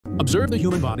Observe the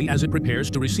human body as it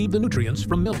prepares to receive the nutrients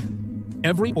from milk.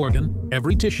 Every organ,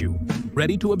 every tissue,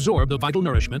 ready to absorb the vital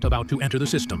nourishment about to enter the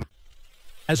system.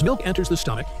 As milk enters the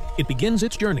stomach, it begins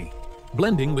its journey,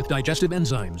 blending with digestive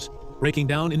enzymes, breaking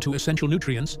down into essential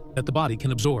nutrients that the body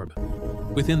can absorb.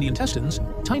 Within the intestines,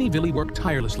 tiny villi work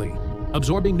tirelessly,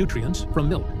 absorbing nutrients from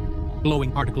milk.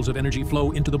 Glowing particles of energy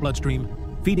flow into the bloodstream,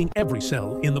 feeding every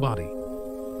cell in the body.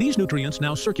 These nutrients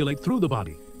now circulate through the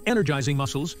body, energizing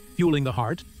muscles, fueling the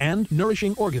heart, and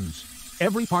nourishing organs.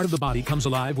 Every part of the body comes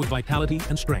alive with vitality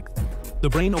and strength. The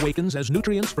brain awakens as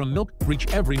nutrients from milk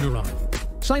reach every neuron.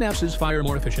 Synapses fire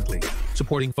more efficiently,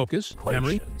 supporting focus,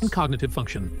 memory, and cognitive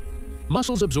function.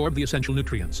 Muscles absorb the essential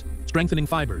nutrients, strengthening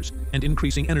fibers and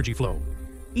increasing energy flow.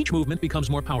 Each movement becomes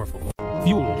more powerful,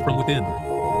 fueled from within.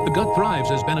 The gut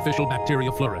thrives as beneficial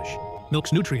bacteria flourish.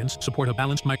 Milk's nutrients support a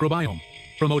balanced microbiome,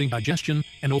 promoting digestion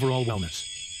and overall wellness.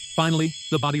 Finally,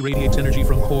 the body radiates energy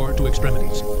from core to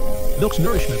extremities. Milk's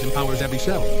nourishment empowers every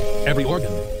cell, every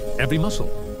organ, every muscle,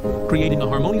 creating a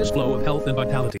harmonious flow of health and vitality.